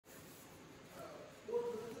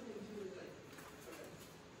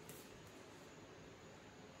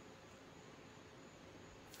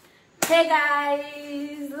Hey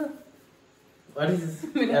guys! What is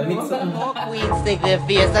this? All queens think they're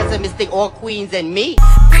fierce. That's a mistake. All queens and me.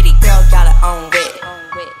 Pretty girl got her own wit.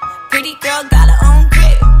 Pretty girl got her own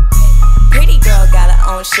grip. Pretty girl got her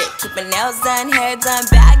own shit. Keep her nails done, hair done,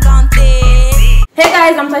 bag on thick. Hey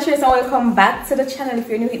guys, I'm Tashfierce and welcome back to the channel. If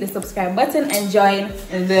you're new, hit the subscribe button and join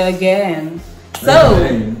the gang. So,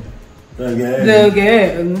 the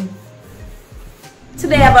gang.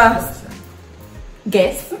 Today I have a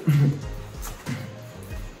guest.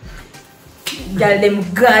 Girl, them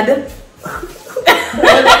God.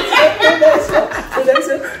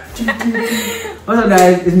 What's up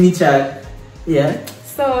guys, it's me Chad. Yeah.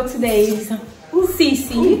 So today's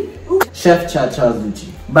CC. Chef Chad Charles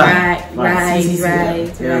Luchey. Right.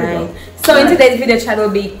 So in today's video, Chad will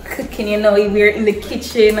be cooking. You know, we're in the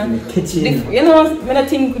kitchen. You know, when I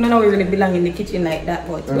think we don't really belong in the kitchen like that,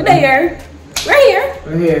 but we're here.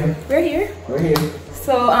 We're here.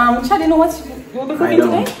 So Chad, you know what you'll be cooking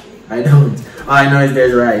today? I don't. All I know is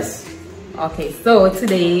there's rice. Okay, so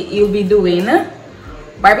today you'll be doing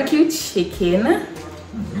barbecue chicken,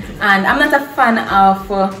 and I'm not a fan of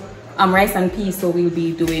rice and peas, so we'll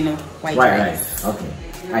be doing white rice. Okay,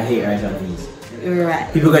 I hate rice and peas.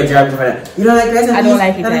 Right. People get drunk for that. You don't like rice and peas? I don't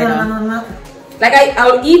like it either. Like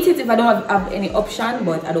I'll eat it if I don't have any option,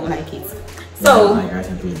 but I don't like it. So I don't like rice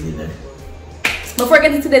and peas either. Before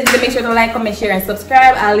getting into this video, make sure to like, comment, share, and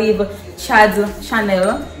subscribe. I'll leave Chad's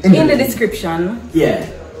channel in the description. Yeah.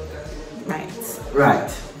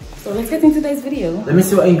 Right. So let's get into today's video. Let me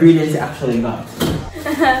see what ingredients you actually got.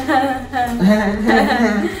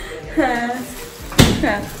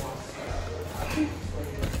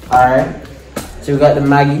 Alright. So we got the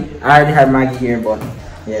Maggie. I already have Maggie here, but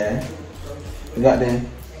yeah. We got the...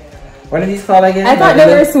 What are these called again? I thought they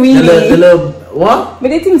were sweetie. The little what? But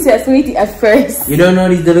they think they're sweetie at first. You don't know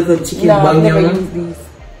these little chicken bang? No, I never use these.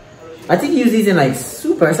 I think you use these in like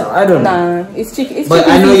soup or something. I don't know. Nah, it's chicken. But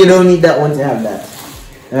I know you don't need that one to have that.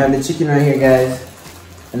 I have the chicken right here, guys.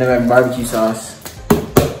 And then I have barbecue sauce.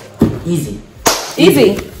 Easy.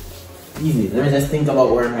 Let me just think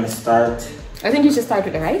about where I'm gonna start. I think you should start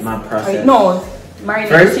with the rice. My process. No,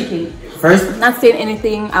 marinate the chicken. First? I'm not saying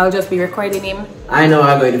anything. I'll just be recording him. I know what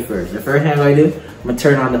I'm going to do first. The first thing I'm going to do, I'm going to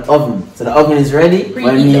turn on the oven. So the oven is ready.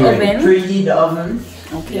 Preheat the oven. Preheat the oven.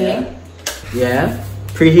 Okay. Yeah.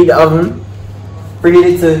 Preheat the oven. Preheat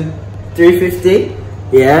it to 350.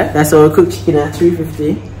 Yeah. That's how we cook chicken at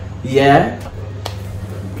 350. Yeah.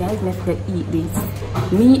 Guys, let's go eat this.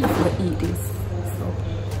 Me, I'm going to eat this.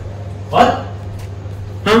 What?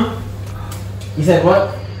 Huh? You said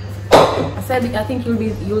what? I said I think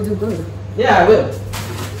you'll do good. Yeah, I will.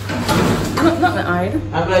 Not hard.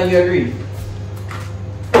 I'm glad you agree.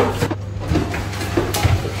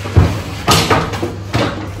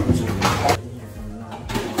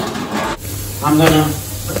 I'm gonna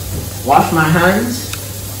wash my hands,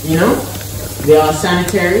 you know? They are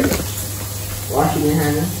sanitary. Washing your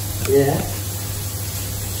hands.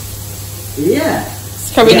 Yeah.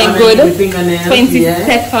 Scrubbing it good. 20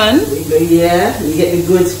 seconds. Yeah, you get the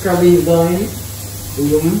good scrubbing going.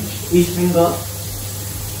 Each finger.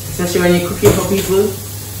 Especially when you're cooking for people.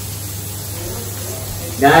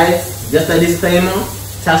 Guys, just a disclaimer.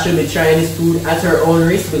 Tasha will be trying this food at her own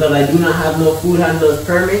risk because I do not have no food handler's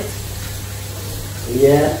permit.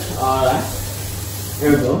 Yeah, alright.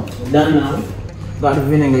 There we go. Done now. Got the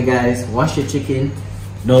vinegar, guys. Wash your chicken.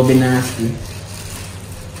 Don't be nasty.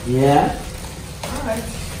 Yeah. Alright.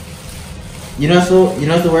 You know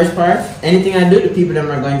the worst part? Anything I do, the people them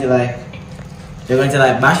are going to like, they're going to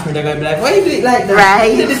like bash me. They're going to be like, why you do it like that?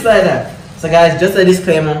 Right. You do this like that. So guys, just a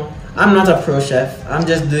disclaimer. I'm not a pro chef. I'm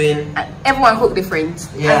just doing. Everyone cook different.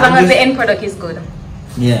 Yeah, as long as the end product is good.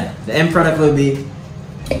 Yeah, the end product will be.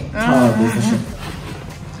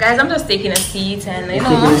 Guys, I'm just taking a seat and you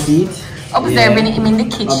taking know. A seat. Observing him in the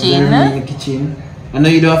kitchen. In the kitchen. I know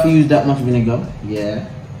you don't have to use that much vinegar. Yeah.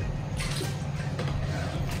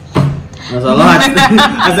 That's a lot.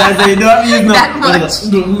 I said you don't have to use that much.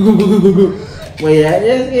 Well, yeah,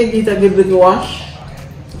 just give it a good little wash.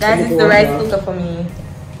 That is the rice cooker for me.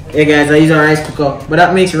 Yeah, guys, I use a rice cooker, but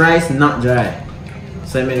that makes rice not dry.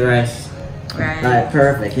 So I made rice. Right,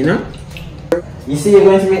 perfect, you know? You see, you're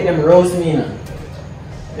going to make them roast me now.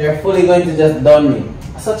 They're fully going to just done me.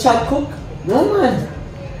 So Chad cook? No man.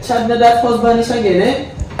 Chad not that husbandish again, eh?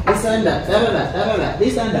 This and that,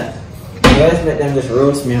 this and that. Guys, let them just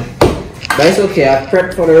roast me up. But it's okay, I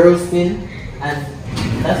prepped for the roasting and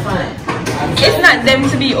that's fine. It's not them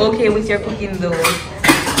to be okay with your cooking though.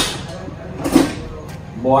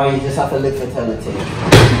 Boy, you just have to live for telltale.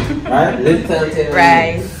 Right? Live telltale.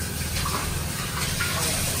 Right.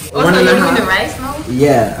 Oh, so you're doing the rice now?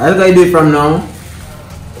 Yeah, I'm gonna do it from now.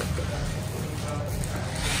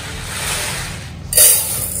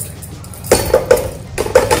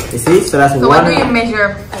 You see? So that's so what do you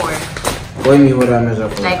measure for? What do you mean what do I measure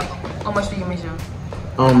for? Like, how much do you measure?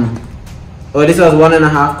 Oh, this was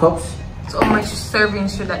 1.5 cups. So how much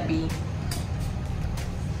servings should that be?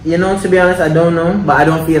 You know, to be honest, I don't know, but I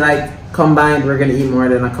don't feel like combined we're gonna eat more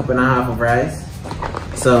than 1.5 cups of rice.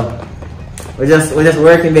 So we're just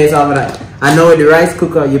working based off of that. I know with the rice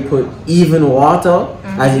cooker you put even water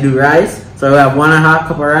as you do rice. So we have 1.5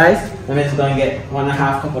 cup of rice. I'm just gonna get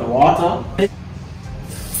 1.5 cup of the water.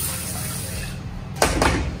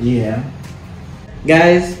 Yeah.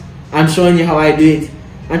 Guys, I'm showing you how I do it.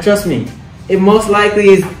 And trust me, it most likely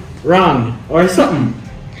is wrong or something.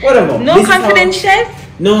 Whatever. No confidence, chef?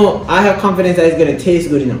 No, I have confidence that it's gonna taste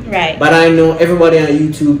good enough. Right. But I know everybody on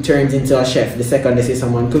YouTube turns into a chef the second they see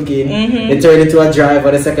someone cooking. They turn into a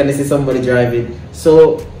driver the second they see somebody driving.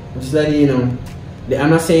 So I'm just letting you know. I'm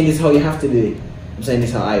not saying this is how you have to do it. I'm saying this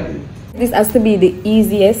is how I do it. This has to be the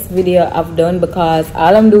easiest video I've done because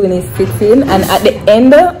all I'm doing is sitting, and at the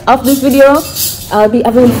end of this video I'll be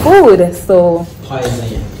having food. So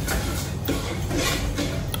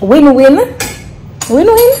win-win.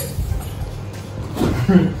 Win-win.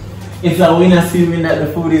 It's a win assuming that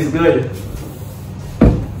the food is good.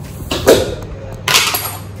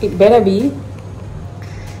 It better be.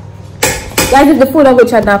 Guys, if the food of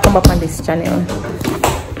which I not come up on this channel.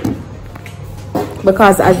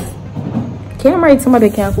 Because as can't marry somebody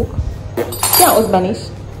can't cook. Can't Spanish.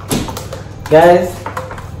 Guys,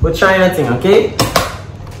 we're trying a thing, okay?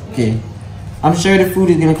 Okay. I'm sure the food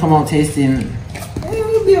is gonna come out tasting.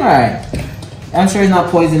 It'll be alright. I'm sure it's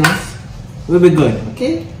not poisonous. We'll be good,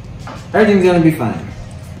 okay? Everything's gonna be fine.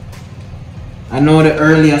 I know the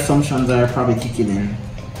early assumptions are probably kicking in.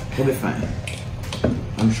 We'll be fine.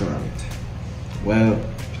 I'm sure of it. Well,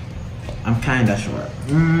 I'm kinda sure.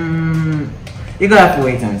 You're gonna have to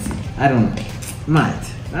wait and see. I don't know. Might,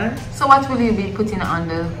 right? So what will you be putting on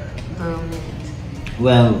the meat?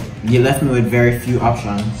 Well, you left me with very few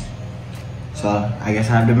options. So I guess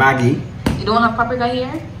I have the Maggi. You don't have paprika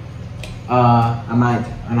here? I might.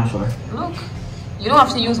 I'm not sure. Look, you don't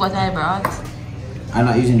have to use what I brought. I'm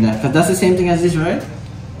not using that because that's the same thing as this, right?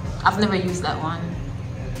 I've never used that one.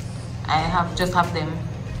 I just have them.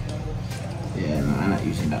 Yeah, no, I'm not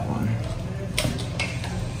using that one.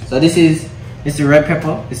 So this is the red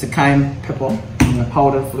pepper. It's a cayenne pepper.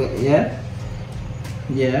 Powder flavor. Yeah.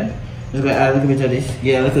 Yeah. Just gonna add a little bit of this.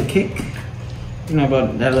 Yeah, a little kick. You know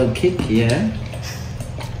about that little kick? Yeah.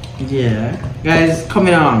 Yeah. Guys,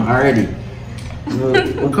 coming on already.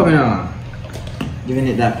 We're coming on. Giving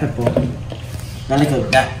it that pepper. That little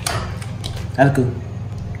that little.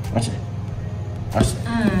 Watch it. Watch it.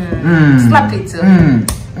 Slap it too.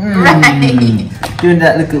 Right. Doing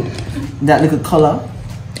that little color.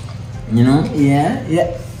 You know? Yeah.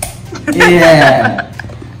 Yeah. Yeah.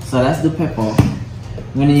 So that's the pepper.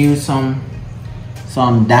 I'm gonna use some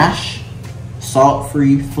dash,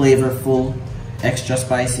 salt-free, flavorful, extra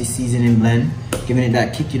spicy seasoning blend, giving it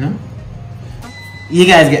that kick, you know. You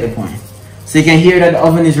guys get the point. So you can hear that the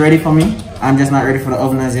oven is ready for me. I'm just not ready for the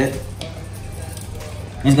oven as yet.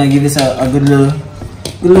 I'm just gonna give this a good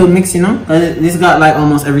little mix, you know. This got like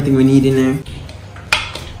almost everything we need in there.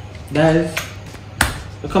 Guys,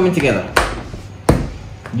 we're coming together.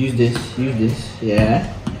 Use this, yeah.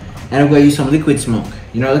 And I'm gonna use some liquid smoke.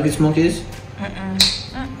 You know what liquid smoke is?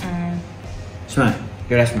 Smell.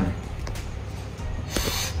 Hear that smell.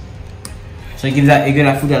 So you give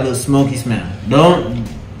that food that little smoky smell. Don't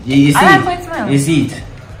you see I like it smell. You see it.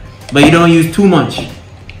 But you don't use too much.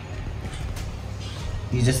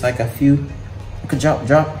 Use just like a few. You could drop.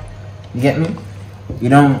 You get me? You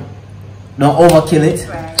don't overkill it.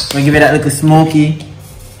 Right. But give it that little smoky.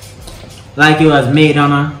 Like it was made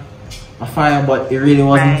on a fire, but it really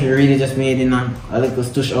wasn't. Right. It really just made in a little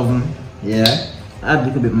stush oven. Yeah. Add a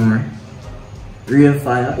little bit more. Real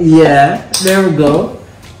fire. Yeah. There we go.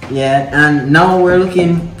 Yeah. And now we're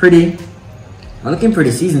looking pretty. We're looking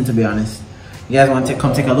pretty seasoned, to be honest. You guys want to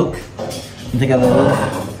come take a look? Take a look.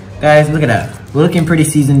 Guys, look at that. We're looking pretty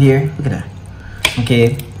seasoned here. Look at that.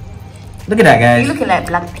 Okay. Look at that, guys. You're looking like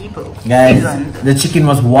black people. Guys, Seasoned. the chicken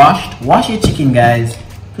was washed. Wash your chicken, guys.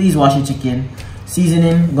 Please wash your chicken.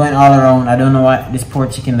 Seasoning going all around. I don't know why this poor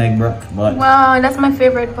chicken leg broke, but wow, that's my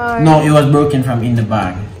favorite part. no, it was broken from in the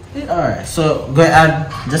bag. Alright, so go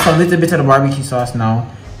add just a little bit of the barbecue sauce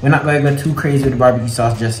now. We're not going to go too crazy with the barbecue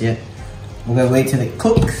sauce just yet. We're going to wait till it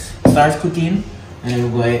cooks, starts cooking, and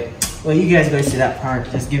then we'll go. Well, you guys go see that part.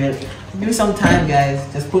 Just give it some time, guys.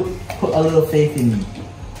 Just put a little faith in me.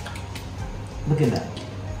 Look at that.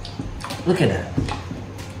 Look at that.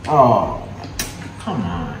 Oh, come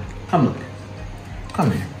on. Come look.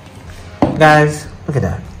 Come here. Guys, look at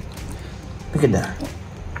that. Look at that.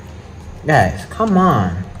 Guys, come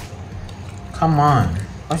on. Come on.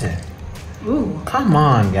 What's that? Ooh. Come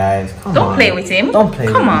on, guys. Come on. Don't play with him. Don't play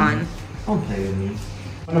with me. Come on. Don't play with me.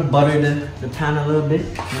 I'm gonna butter the pan a little bit.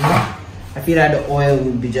 You know? I feel like the oil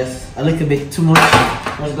would be just a little bit too much.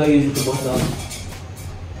 Let's go use it to butter.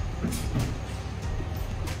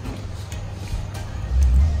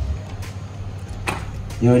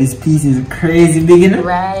 Yo, this piece is crazy big, enough.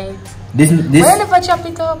 Right. This. Why never chop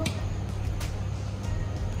it up?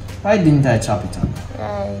 Why didn't I chop it up?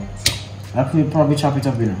 Right. I could probably chop it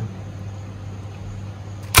up, you know.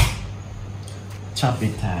 Chop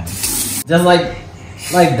it time. Just like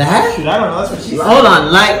that? Shoot, I don't know. That's what she said. Hold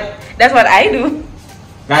on, like. That's what I do.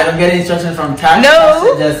 Guys, I'm getting instructions from Tash.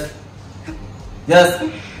 No. Just.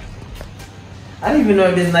 I don't even know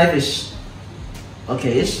if this knife is.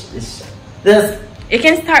 Okay, it's just. You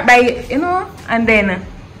can start by, you know, and then.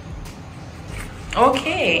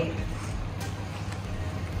 Okay.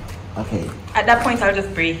 Okay. At that point, I'll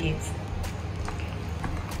just break it.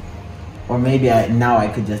 Or maybe now I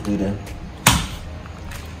could just do the.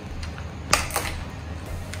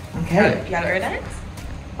 Okay. Y'all heard that?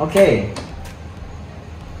 Okay.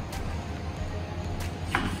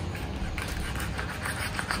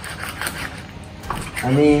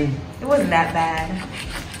 I mean. It wasn't that bad.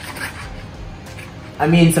 I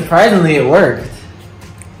mean, surprisingly, it worked.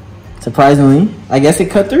 Surprisingly, I guess it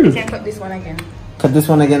cut through. You can cut this one again. Cut this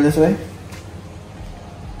one again this way.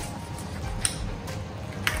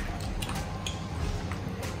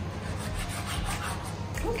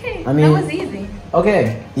 Okay, I mean, that was easy.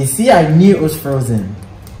 Okay, you see, I knew it was frozen.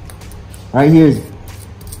 Right here is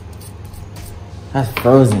that's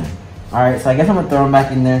frozen. All right, so I guess I'm gonna throw them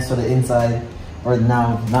back in there so the inside, or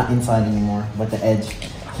now not inside anymore, but the edge,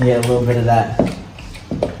 can get a little bit of that.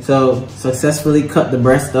 So successfully cut the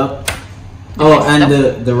breast up. Oh,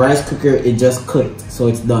 and the rice cooker, it just cooked, so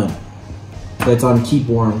it's done. So it's on keep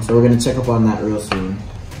warm. So we're gonna check up on that real soon.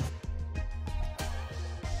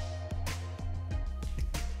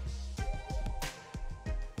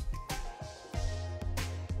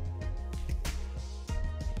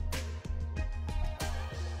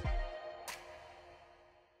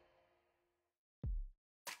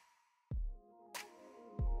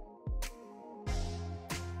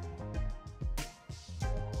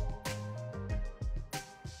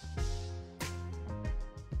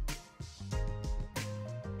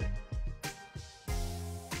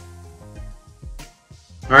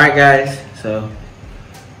 All right, guys. So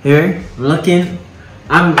here, looking,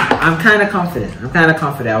 I'm kind of confident.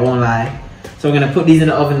 I won't lie. So we're gonna put these in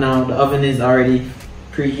the oven now. The oven is already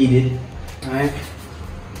preheated. All right.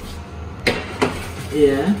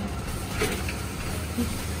 Yeah.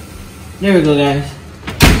 There we go, guys.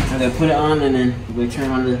 I'm gonna put it on, and then we're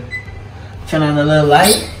gonna turn on the little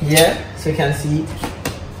light. Yeah, so you can see.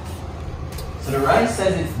 So the rice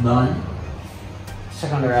says it's done. Let's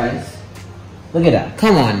check on the rice. Look at that.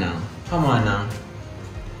 Come on now. Come on now.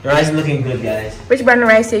 The rice is looking good, guys. Which brand of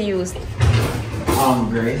rice you used?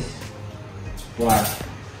 Grace. Why?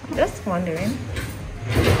 Just wondering.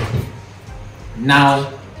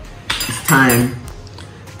 Now it's time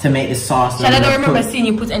to make the sauce. Shall I don't remember seeing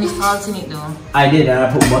you put any salt in it though? I did, and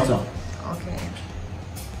I put butter. Okay.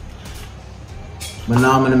 But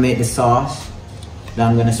now I'm gonna make the sauce that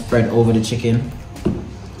I'm gonna spread over the chicken.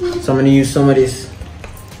 So I'm gonna use some of this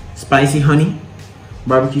spicy honey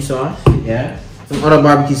barbecue sauce. Yeah. Some other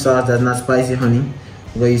barbecue sauce that's not spicy honey. I'm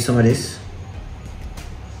gonna use some of this.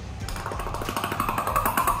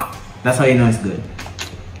 That's how you know it's good.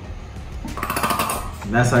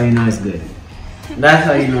 That's how you know it's good. That's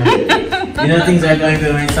how you know it's good. You know things are going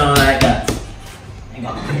good when it sounds like that.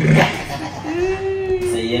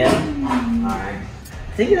 So yeah. Alright.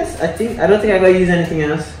 I don't think I gotta use anything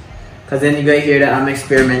else. Cause then you gotta hear that I'm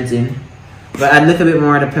experimenting. But I'd look a bit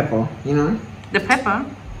more at the pepper, you know? The pepper?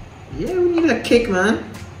 Yeah, we need a kick, man.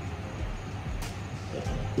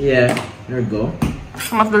 Yeah, there we go.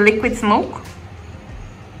 Some of the liquid smoke.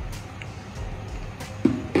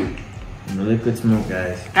 The liquid smoke,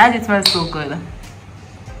 guys. Guys, it smells so good.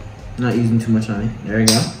 Not using too much on it. There we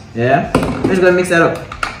go. Yeah. I'm just gonna mix that up.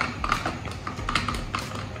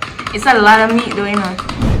 It's a lot of meat though, you know.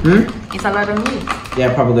 Hmm? It's a lot of meat.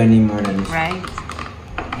 Yeah, probably gonna need more than this. Right.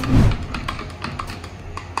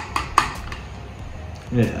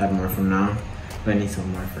 I'm gonna add more from now, but I need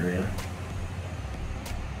some more for real.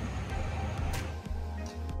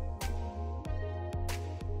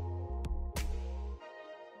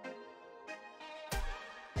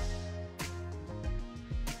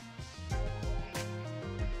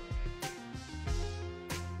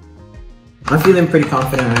 I'm feeling pretty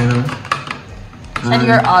confident right now. And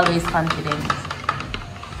you're always confident.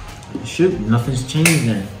 Shoot, nothing's changed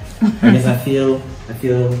then. I guess I feel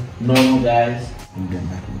normal, guys. I'm getting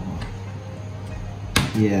back in the hole.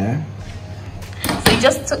 Yeah. So you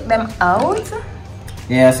just took them out?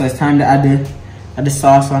 Yeah, so it's time to add the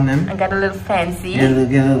sauce on them. And got a little fancy. Get a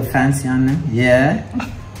little fancy on them. Yeah.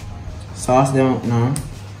 Sauce them up now.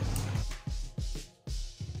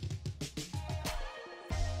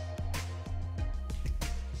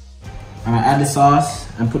 I'm gonna add the sauce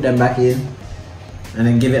and put them back in. And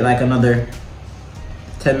then give it like another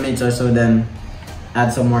 10 minutes or so, then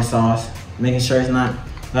add some more sauce. Making sure it's not,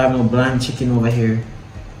 I have no bland chicken over here.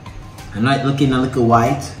 I'm not looking a little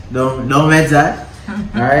white. Don't mess that.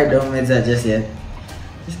 Alright, don't mess that just yet.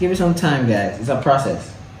 Just give it some time, guys. It's a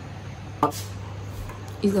process.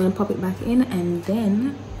 He's gonna pop it back in and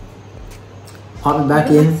then pop it back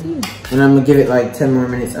in. And I'm gonna give it like 10 more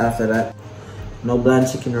minutes after that. No bland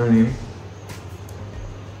chicken on here.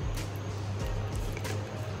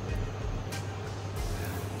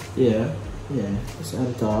 Yeah, just add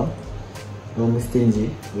it all. Don't be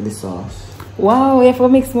stingy with the sauce. Wow, we have to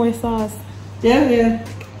mix more sauce. Yeah.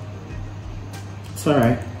 It's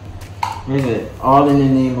alright. Is it? All in the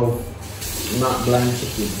name of not bland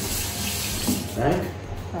chicken. Right?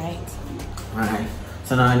 Right. Alright.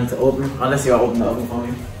 So now I need to open, unless you open the oven for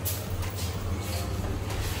me.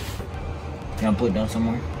 You gonna put it down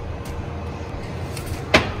somewhere?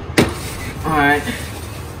 Alright.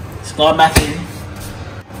 Let's go back in.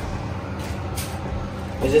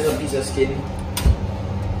 Is this a piece of skin?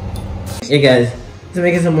 Hey guys, just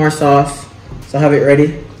making some more sauce. So I have it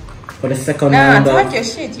ready for the second round. Nah, talk your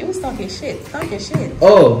shit. You was talking shit. Talk your shit.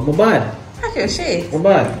 Oh, my bad. Talk your shit. My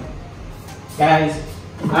bad. Guys,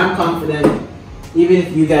 I'm confident. Even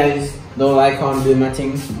if you guys don't like how I'm doing my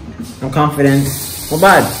thing, I'm confident. My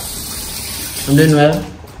bad. I'm doing well.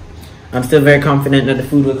 I'm still very confident that the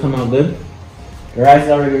food will come out good. The rice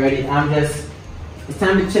is already ready. It's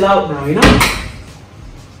time to chill out now, you know?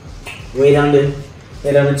 Wait on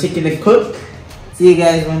the chicken to cook. See you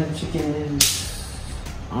guys when the chicken is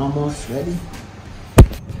almost ready.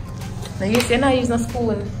 Now you say not using a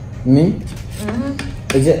spoon. Me?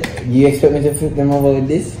 Is it? Do you expect me to flip them over with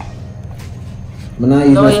this? But now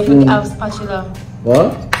No, you have to have spatula.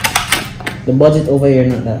 What? The budget over here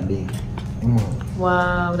not that big. Come on.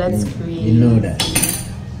 Wow, that's great. You know that.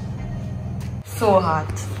 So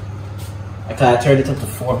hot. I turned it up to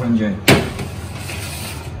 400.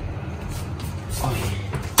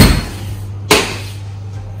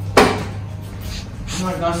 Oh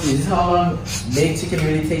my gosh, this is how long baked chicken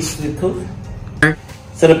really takes to cook.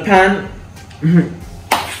 So the pan,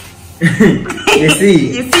 you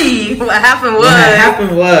see what happened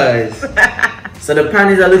was. So the pan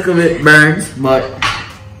is a little bit burnt, but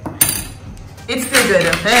it's still good,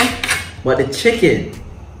 okay? But the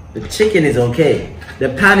chicken is okay. The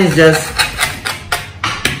pan is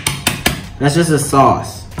that's just a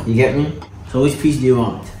sauce. You get me? So which piece do you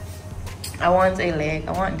want? I want a leg.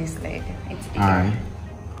 I want this leg. It's bigger. Alright.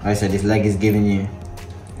 I said this leg is giving you.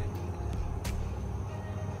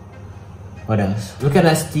 What else? Look at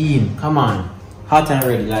that steam. Come on. Hot and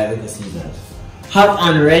ready. Like, look at Caesars. Hot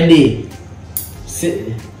and ready.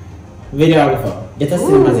 Sit. Videographer. Get a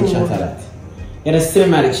cinematic shot of that. Get a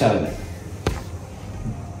cinematic shot of that.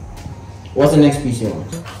 What's the next piece you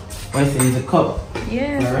want? What is it? It's a cup.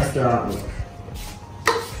 Yeah. A restaurant look.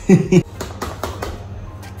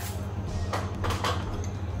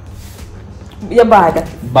 You're bad.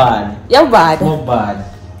 Bad. You're bad. Not bad.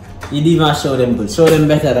 You didn't even show them good. Show them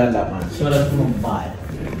better than that, man. Show them not bad.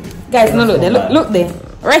 Guys, no, look there. Look there.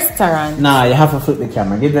 Restaurant. Nah, you have to flip the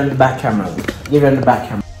camera. Give them the back camera. Give them the back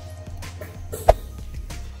camera.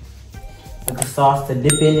 Like a sauce to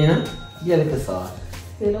dip in, you know? Yeah, like a sauce.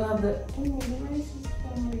 They don't have the. Oh, the rice is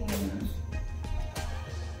falling.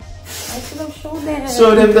 I should have showed them.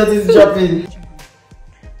 Show them that it's dropping.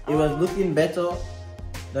 It was looking better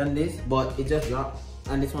than this, but it just dropped.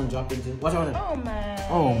 And this one dropped into. Watch out. Oh my.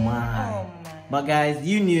 Oh my. But guys,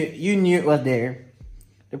 you knew it was there.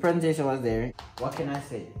 The presentation was there. What can I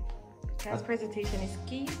say? Guys, presentation is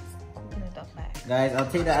key. Open it up back. Guys, I'll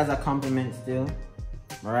take that as a compliment still.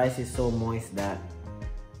 My rice is so moist that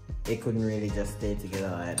it couldn't really just stay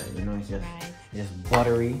together either. You know, it's just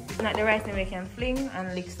buttery. It's not the rice that we can fling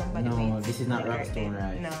and lick somebody with. No, this is not rockstone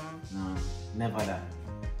rice. No. No, never that.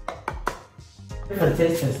 For the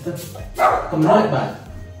taste test. I'm not bad.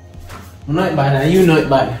 I'm not bad and you not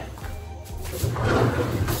bad.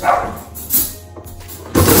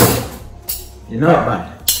 You're not bad.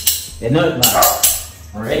 You're not bad.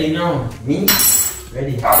 I'm ready now. Me?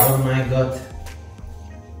 Ready. Oh my god.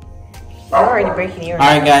 You're already breaking your.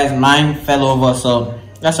 Alright guys, mine fell over, so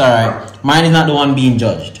that's alright. Mine is not the one being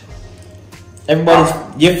judged.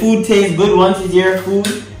 Your food tastes good. Once it's your food,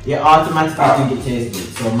 you automatically think it tastes good.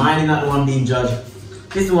 So mine is not the one being judged.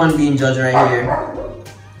 This is the one being judged right here.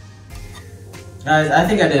 Guys, I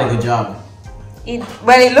think I did a good job.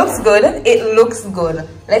 Well, it looks good. It looks good.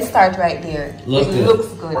 Let's start right there. Looks good.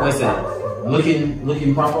 What's that?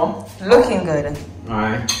 Looking proper? Looking good.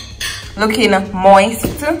 Alright. Looking moist.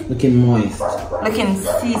 Looking moist. Looking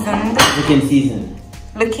seasoned. Looking seasoned.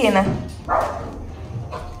 Looking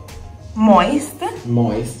moist.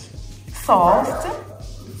 Moist. Soft.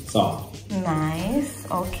 Soft. Nice.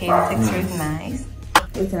 Okay, the texture is nice.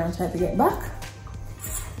 Wait, I'll try to get back.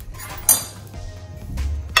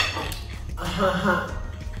 I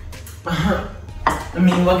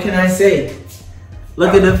mean, what can I say?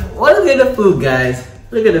 Look at the food, guys.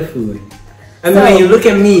 Look at the food. I mean, when you look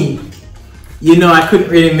at me, you know I couldn't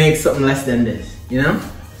really make something less than this. You know?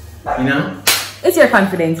 You know? It's your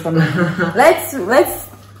confidence for me. Let's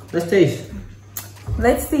taste.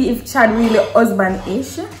 Let's see if Chad really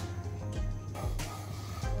husband-ish.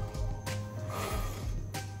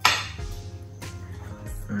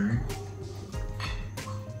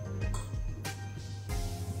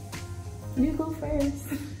 You go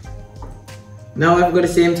first. Now we have to go the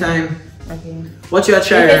same time. Okay. What's your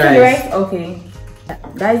try rice? Okay.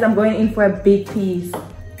 Guys, I'm going in for a big piece.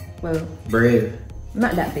 Well, brave.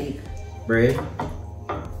 Not that big. Brave.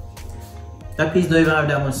 That piece don't even have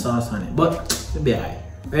that much sauce on it, but it'll be alright.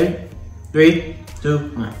 Ready? 3, 2,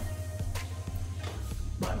 1.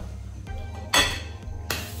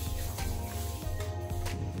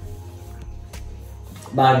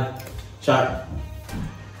 Bad. Shot.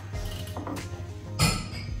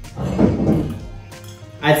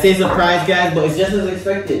 I'd say surprise, guys, but it's just as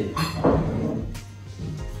expected.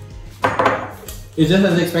 It's just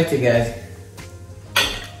as expected, guys.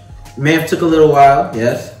 May have took a little while,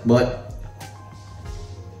 yes, but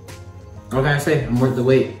what can I say? I'm worth the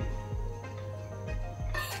wait.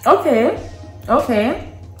 Okay. Okay.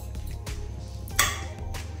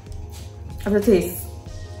 Have a taste.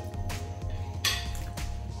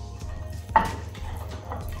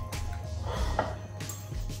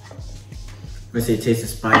 Let's say taste the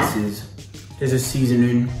spices. Taste the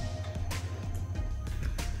seasoning.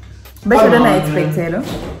 Better than I expected.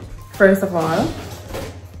 First of all,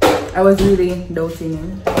 I was really doubting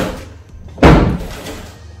him.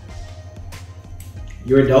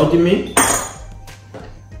 You were doubting me?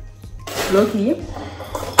 Low-key.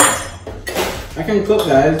 I can cook,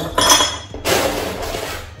 guys.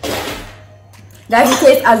 Guys, it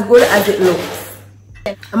tastes as good as it looks.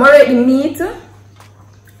 I'm gonna rate the meat.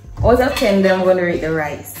 Out of 10, then I'm gonna rate the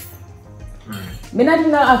rice. I'm not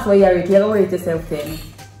even gonna ask for your rate. You're gonna rate yourself 10.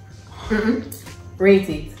 Rate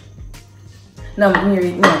it. No,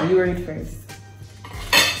 you rate first.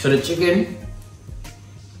 So the chicken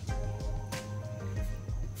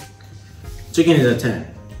is a 10.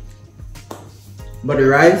 But the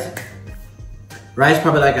rice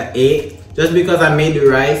probably like an 8. Just because I made the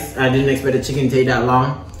rice, I didn't expect the chicken to take that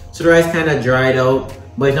long. So the rice kind of dried out,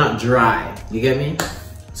 but it's not dry. You get me?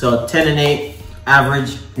 So 10 and 8,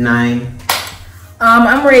 average 9.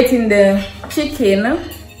 I'm rating the chicken,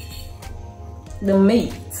 the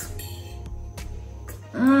meat.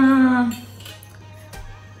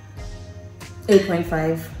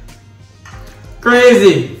 8.5.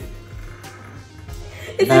 Crazy.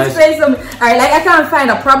 It explains some. Alright, like I can't find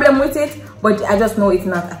a problem with it, but I just know it's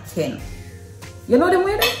not a 10. You know the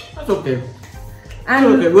way? That's okay. And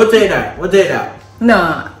okay, we'll take that. We'll take that.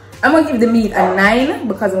 No, I'm gonna give the meat a 9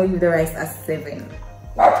 because I'm gonna give the rice a 7.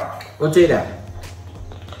 We'll take that.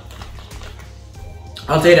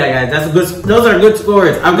 I'll take that, guys. That's a good. Those are good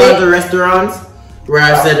scores. I've gone to restaurants where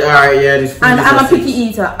I said, all right, yeah, this food. And I'm a picky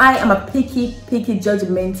eater. I am a picky,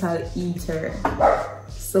 judgmental eater.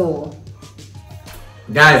 So,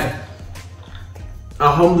 guys,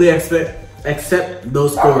 I humbly accept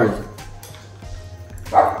those scores.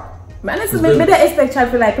 Man, maybe I expect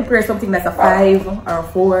Chad to like prepare something that's a 5 or a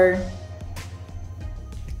 4.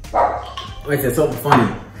 Wait, it's something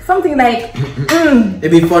funny. Something like,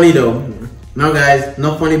 It'd be funny though. No, guys,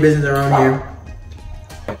 no funny business around here.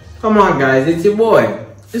 Come on, guys, it's your boy.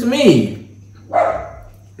 It's me.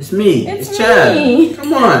 It's me. It's Chad. Me.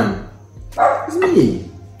 Come on. It's me.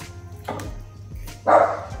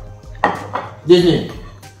 Disney.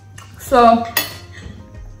 So,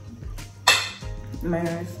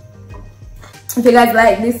 if you guys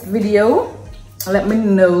like this video, let me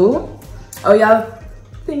know how y'all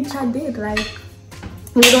think Chad did. Like,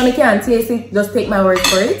 if you don't can't taste it, just take my word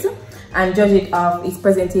for it and judge it off its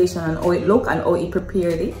presentation and how it look and how he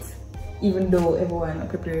prepared it. even though everyone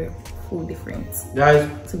prepare food different. Guys,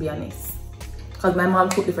 to be honest, because my mom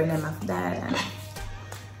cook different than my dad, and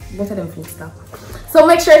both of them food stuff. So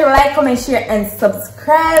make sure to like, comment, share, and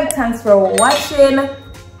subscribe. Thanks for watching.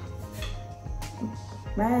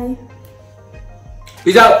 Bye.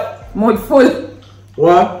 Peace out. Mode full.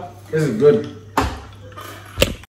 What? This is good.